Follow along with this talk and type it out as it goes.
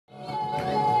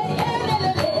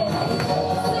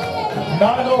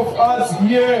None of us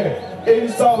here in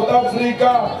South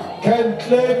Africa can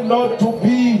claim not to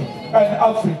be an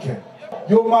African.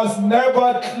 You must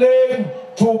never claim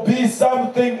to be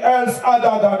something else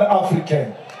other than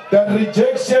African. The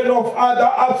rejection of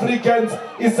other Africans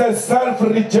is a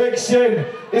self-rejection,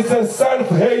 it's a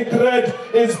self-hatred,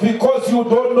 it's because you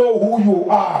don't know who you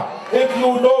are. If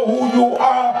you know who you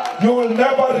are, you will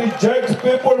never reject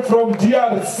people from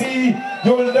DRC,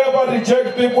 you will never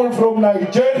reject people from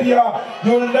Nigeria,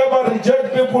 you will never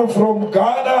reject people from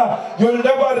Ghana, you will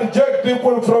never reject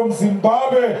people from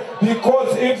Zimbabwe,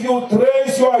 because if you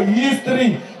trace your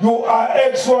history, you are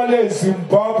actually a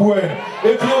Zimbabwean.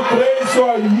 If you trace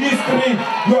your history,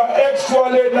 you are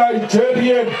actually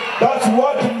Nigerian. That's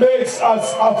what makes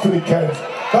us Africans.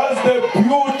 That's the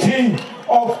beauty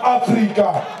of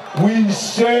Africa. We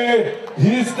share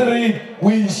history,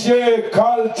 we share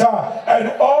culture,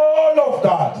 and all of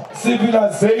that.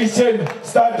 Civilization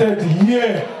started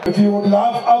here. If you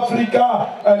love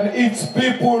Africa and its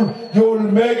people, you will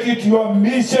make it your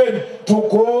mission to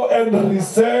go and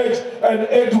research and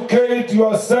educate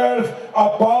yourself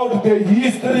about the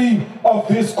history of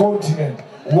this continent.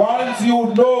 Once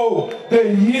you know the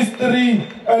history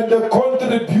and the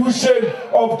contribution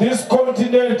of this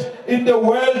continent in the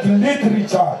world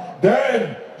literature,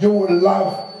 then you will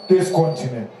love this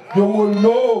continent. You will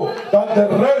know that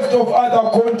the rest of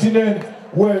other continents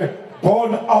were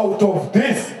born out of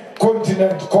this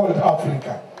continent called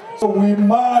Africa. So we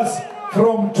must,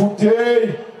 from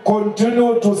today,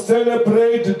 continue to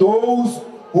celebrate those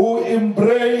who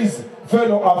embrace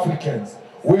fellow Africans.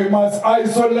 We must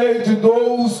isolate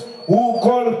those who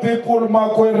call people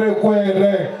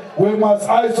makwere. We must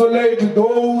isolate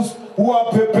those who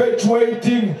are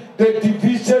perpetuating the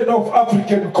division of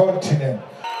African continent.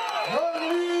 Long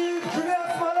live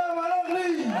Julius Malema, long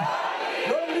live!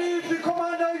 Long live the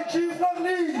Commander-in-Chief, long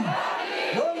live!